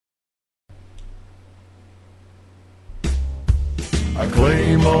I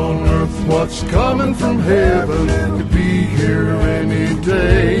claim on earth what's coming from heaven, to be here any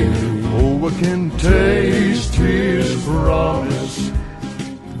day. Oh, I can taste His promise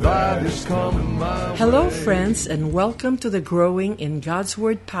that is coming my way. Hello, friends, and welcome to the Growing in God's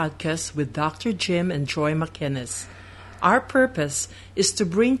Word podcast with Dr. Jim and Joy McInnes. Our purpose is to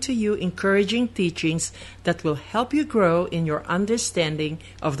bring to you encouraging teachings that will help you grow in your understanding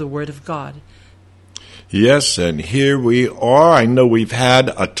of the Word of God. Yes, and here we are. I know we've had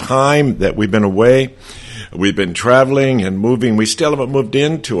a time that we've been away. We've been traveling and moving. We still haven't moved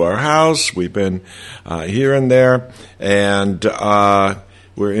into our house. We've been here and there, and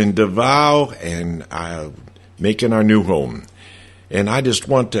we're in Davao and making our new home. And I just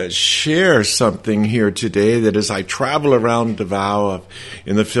want to share something here today that as I travel around Davao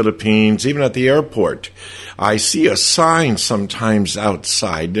in the Philippines, even at the airport, I see a sign sometimes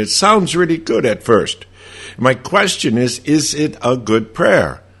outside. It sounds really good at first. My question is it a good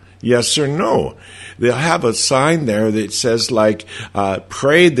prayer? Yes or no? They'll have a sign there that says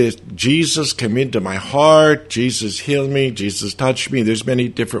pray that Jesus come into my heart, Jesus heal me, Jesus touch me. There's many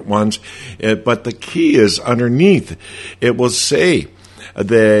different ones. But the key is underneath. It will say,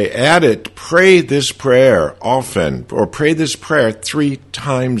 they add it, pray this prayer often, or pray this prayer 3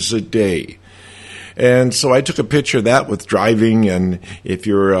 times a day. And so I took a picture of that with driving, and if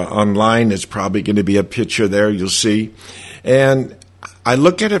you're online, there's probably going to be a picture there, you'll see. And I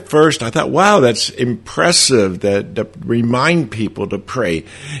looked at it first, I thought, wow, that's impressive to remind people to pray.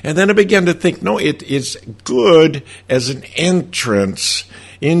 And then I began to think, no, it is good as an entrance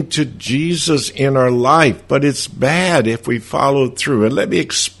into Jesus in our life, but it's bad if we follow through. And let me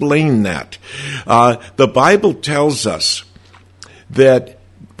explain that. The Bible tells us that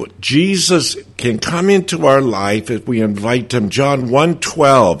Jesus can come into our life if we invite Him. John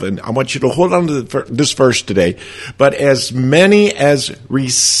 1:12, and I want you to hold on to this verse today. But as many as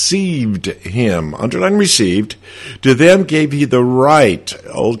received Him, underline received, to them gave He the right.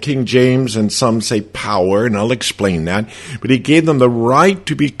 Old King James and some say power, and I'll explain that. But He gave them the right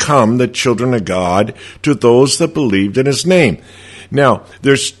to become the children of God to those that believed in His name. Now,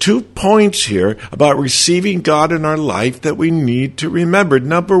 there's 2 points here about receiving God in our life that we need to remember.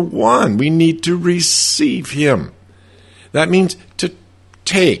 Number 1, we need to receive Him. That means to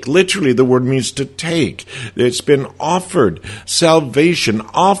take. Literally, the word means to take. It's been offered. Salvation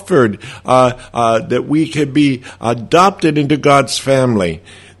offered that we can be adopted into God's family.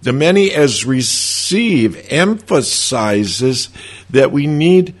 The many as receive emphasizes that we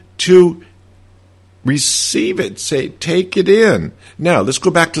need to receive it. Say, take it in. Now, let's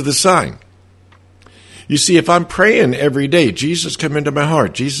go back to the sign. You see, if I'm praying every day, Jesus come into my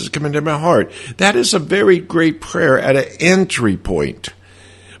heart, Jesus come into my heart, that is a very great prayer at an entry point.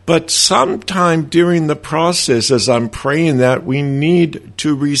 But sometime during the process, as I'm praying that, we need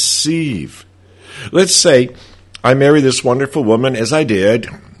to receive. Let's say I marry this wonderful woman, as I did,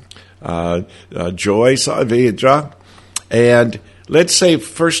 Joy Saavedra, and let's say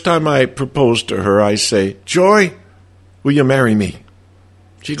first time I propose to her, I say, Joy, will you marry me?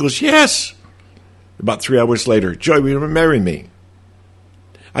 She goes, yes. About 3 hours later, Joy, will you marry me?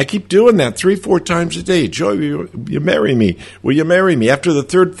 I keep doing that 3-4 times a day. Joy, will you marry me? Will you marry me? After the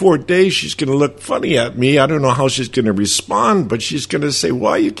 3rd, 4th day, she's going to look funny at me. I don't know how she's going to respond, but she's going to say,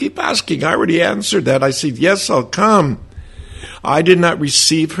 why you keep asking? I already answered that. I said, yes, I'll come. I did not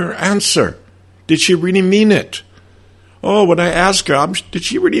receive her answer. Did she really mean it? Oh, when I ask her, did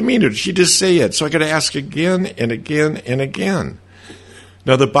she really mean it? Did she just say it? So I got to ask again and again and again.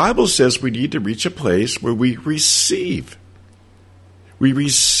 Now, the Bible says we need to reach a place where we receive. We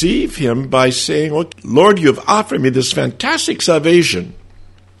receive Him by saying, oh, Lord, you have offered me this fantastic salvation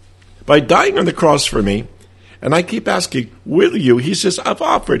by dying on the cross for me. And I keep asking, will you? He says, I've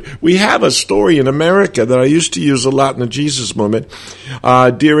offered. We have a story in America that I used to use a lot in the Jesus movement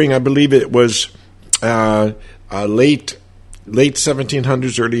during, I believe it was late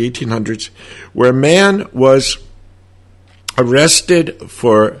 1700s, early 1800s, where a man was arrested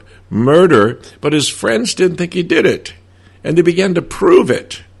for murder, but his friends didn't think he did it. And they began to prove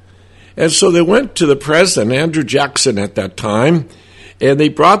it. And so they went to the president, Andrew Jackson at that time, and they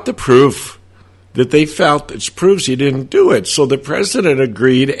brought the proof that they felt it proves he didn't do it. So the president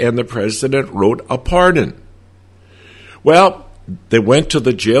agreed, and the president wrote a pardon. Well, they went to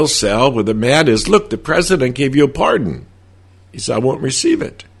the jail cell where the man is, look, the president gave you a pardon. He said, I won't receive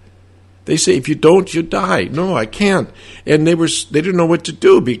it. They say, if you don't, you die. No, I can't. And they didn't know what to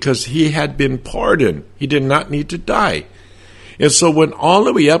do because he had been pardoned. He did not need to die. And so went all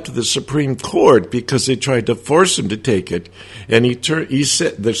the way up to the Supreme Court because they tried to force him to take it. And he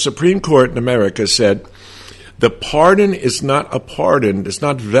said, the Supreme Court in America said The pardon is not a pardon. It's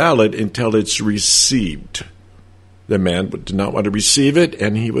not valid until it's received. The man did not want to receive it,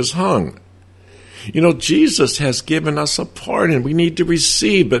 and he was hung. Jesus has given us a pardon. We need to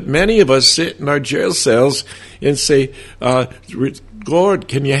receive, but many of us sit in our jail cells and say, Lord,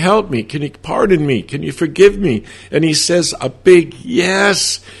 can you help me? Can you pardon me? Can you forgive me? And he says a big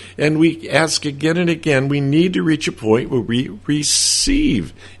yes. And we ask again and again. We need to reach a point where we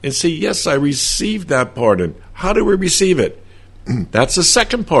receive and say, yes, I received that pardon. How do we receive it? That's the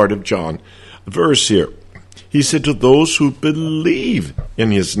second part of John verse here. He said, to those who believe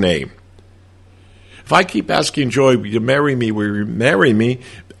in his name. If I keep asking Joy, will you marry me? Will you marry me?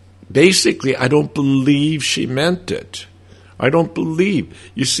 Basically, I don't believe she meant it. I don't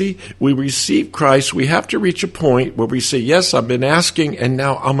believe. You see, we receive Christ. We have to reach a point where we say, yes, I've been asking, and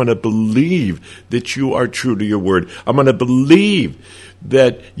now I'm going to believe that you are true to your word. I'm going to believe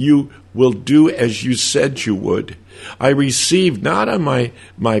that you will do as you said you would. I receive not on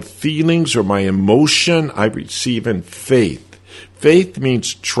my feelings or my emotion. I receive in faith. Faith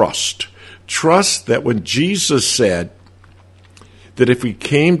means trust. Trust that when Jesus said that if we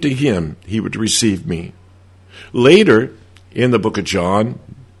came to him, he would receive me. Later, in the book of John,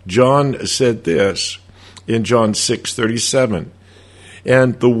 John said this in John 6:37,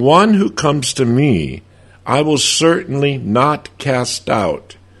 and the one who comes to me, I will certainly not cast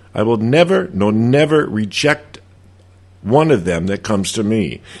out. I will never reject one of them that comes to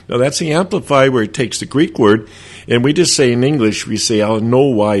me. Now that's the Amplified where it takes the Greek word, and we just say in English, we say, I'll no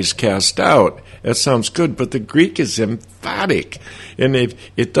wise cast out. That sounds good, but the Greek is emphatic. And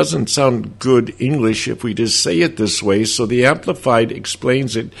it doesn't sound good English if we just say it this way. So the Amplified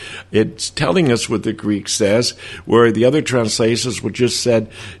explains it. It's telling us what the Greek says, where the other translations would just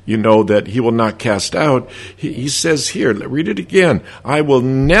said, that he will not cast out. He says here, read it again. I will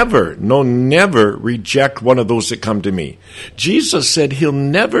never reject one of those that come to me. Jesus said he'll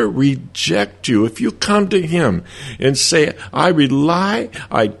never reject you if you come to him and say, I rely,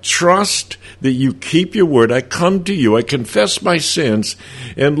 I trust that you keep your word. I come to you. I confess my sins.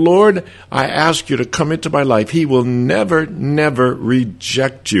 And Lord, I ask you to come into my life. He will never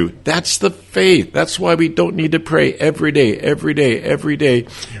reject you. That's the faith. That's why we don't need to pray every day.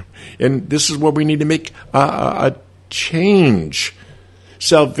 And this is where we need to make a change.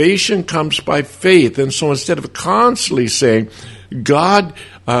 Salvation comes by faith. And so instead of constantly saying, God,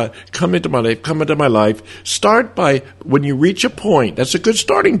 come into my life, start by, when you reach a point, that's a good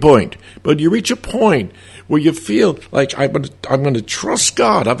starting point, but you reach a point where you feel like I'm going to trust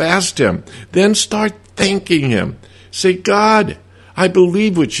God, I've asked him, then start thanking him. Say, God, I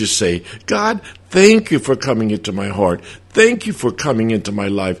believe what you say. God, thank you for coming into my heart. Thank you for coming into my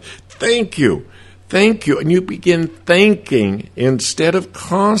life. Thank you. Thank you. And you begin thanking instead of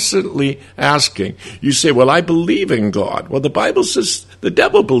constantly asking. You say, well, I believe in God. Well, the Bible says the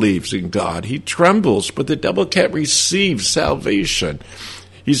devil believes in God. He trembles, but the devil can't receive salvation.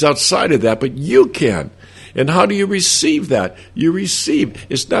 He's outside of that, but you can. And how do you receive that? You receive.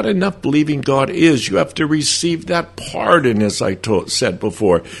 It's not enough believing God is. You have to receive that pardon, as I said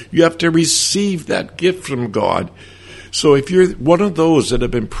before. You have to receive that gift from God. So if you're one of those that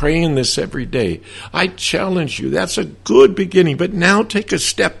have been praying this every day, I challenge you. That's a good beginning. But now take a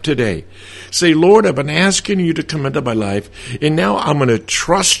step today. Say, Lord, I've been asking you to come into my life, and now I'm going to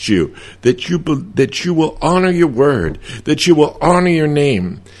trust you that you will honor your word, that you will honor your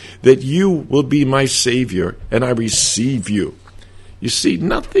name, that you will be my Savior, and I receive you. You see,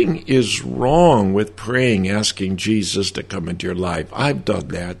 nothing is wrong with praying, asking Jesus to come into your life. I've done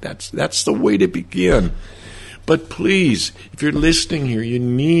that. That's the way to begin. But please, if you're listening here, you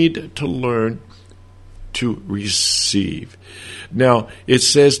need to learn to receive. Now, it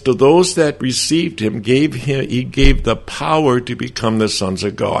says, to those that received him, he gave the power to become the sons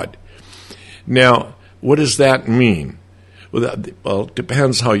of God. Now, what does that mean? Well, it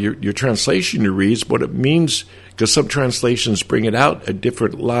depends how your translation reads, but it means, because some translations bring it out a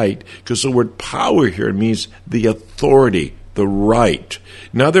different light, because the word power here means the authority, the right.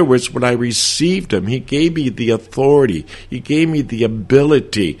 In other words, when I received him, he gave me the authority. He gave me the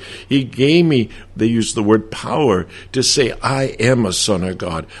ability. He gave me, they use the word power, to say, I am a son of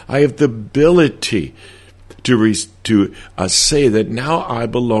God. I have the ability to say that now I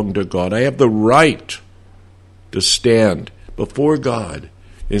belong to God. I have the right to stand before God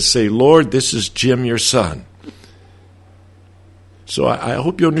and say, Lord, this is Jim, your son. So I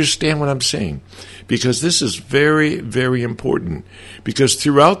hope you understand what I'm saying, because this is very, very important. Because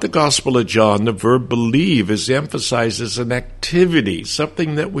throughout the Gospel of John, the verb believe is emphasized as an activity,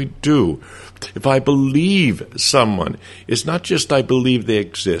 something that we do. If I believe someone, it's not just I believe they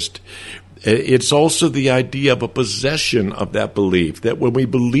exist. It's also the idea of a possession of that belief, that when we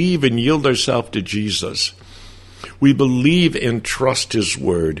believe and yield ourselves to Jesus, we believe and trust His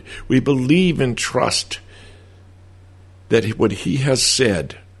Word. We believe and trust that what He has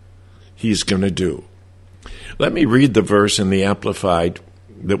said, He's going to do. Let me read the verse in the Amplified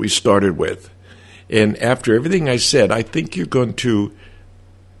that we started with. And after everything I said, I think you're going to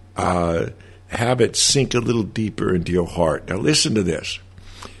have it sink a little deeper into your heart. Now listen to this.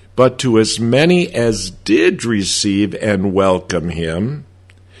 But to as many as did receive and welcome Him,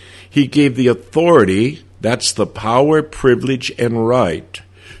 He gave the authority, that's the power, privilege, and right,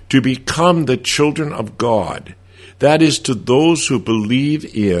 to become the children of God. That is, to those who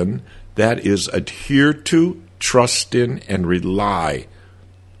believe in, that is, adhere to, trust in, and rely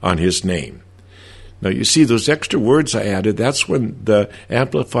on His name. Now, you see, those extra words I added, that's when the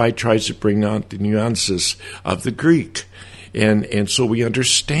Amplified tries to bring out the nuances of the Greek. And so we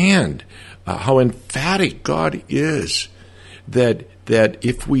understand how emphatic God is, that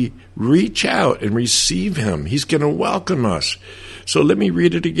if we reach out and receive Him, He's going to welcome us. So let me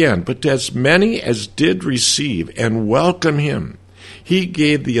read it again. But as many as did receive and welcome Him, He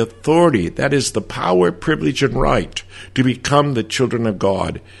gave the authority, that is the power, privilege, and right, to become the children of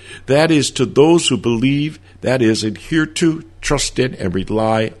God. That is, to those who believe, that is, adhere to, trust in, and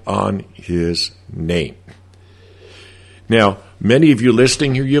rely on His name. Now, many of you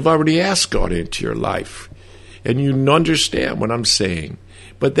listening here, you've already asked God into your life, and you understand what I'm saying.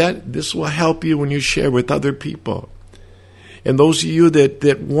 But this will help you when you share with other people. And those of you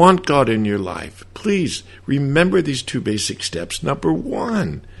that want God in your life, please remember these two basic steps. Number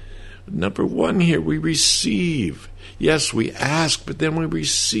one here, we receive. Yes, we ask, but then we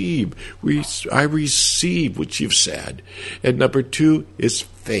receive. I receive what you've said. And number two is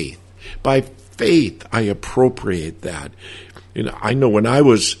faith. By faith, I appropriate that. I know when I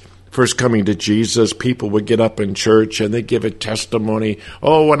was first coming to Jesus, people would get up in church and they give a testimony.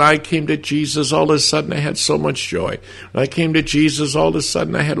 Oh, when I came to Jesus, all of a sudden I had so much joy. When I came to Jesus, all of a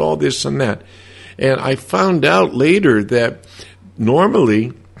sudden I had all this and that. And I found out later that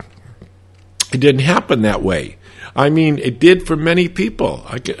normally it didn't happen that way. I mean, it did for many people.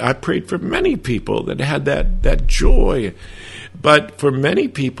 I prayed for many people that had that joy. But for many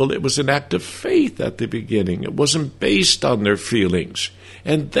people, it was an act of faith at the beginning. It wasn't based on their feelings.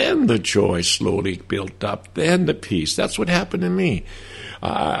 And then the joy slowly built up. Then the peace. That's what happened to me.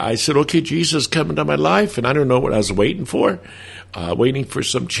 I said, okay, Jesus, come into my life. And I don't know what I was waiting for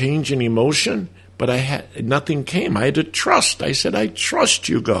some change in emotion. But nothing came. I had to trust. I said, I trust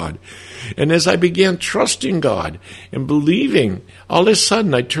you, God. And as I began trusting God and believing, all of a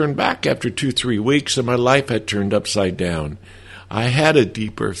sudden I turned back after 2-3 weeks and my life had turned upside down. I had a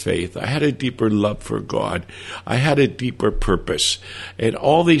deeper faith. I had a deeper love for God. I had a deeper purpose. And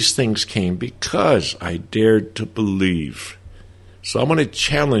all these things came because I dared to believe. So I'm going to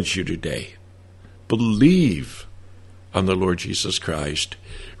challenge you today. Believe on the Lord Jesus Christ.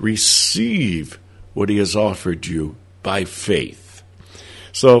 Receive what He has offered you by faith.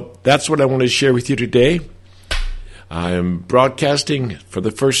 So that's what I want to share with you today. I am broadcasting for the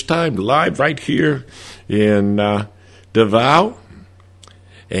first time live right here in Davao.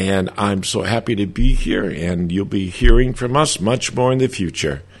 And I'm so happy to be here, and you'll be hearing from us much more in the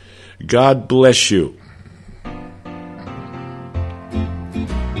future. God bless you.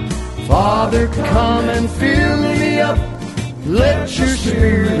 Father, come and fill me up. Let your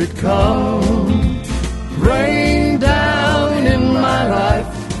Spirit come. Rain down in my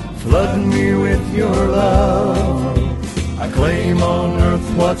life. Flood me with your love. I claim on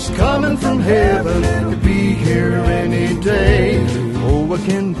earth what's coming from heaven, to be here any day. Oh, I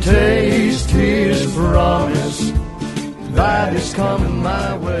can taste His promise that is coming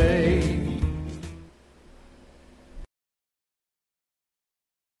my way.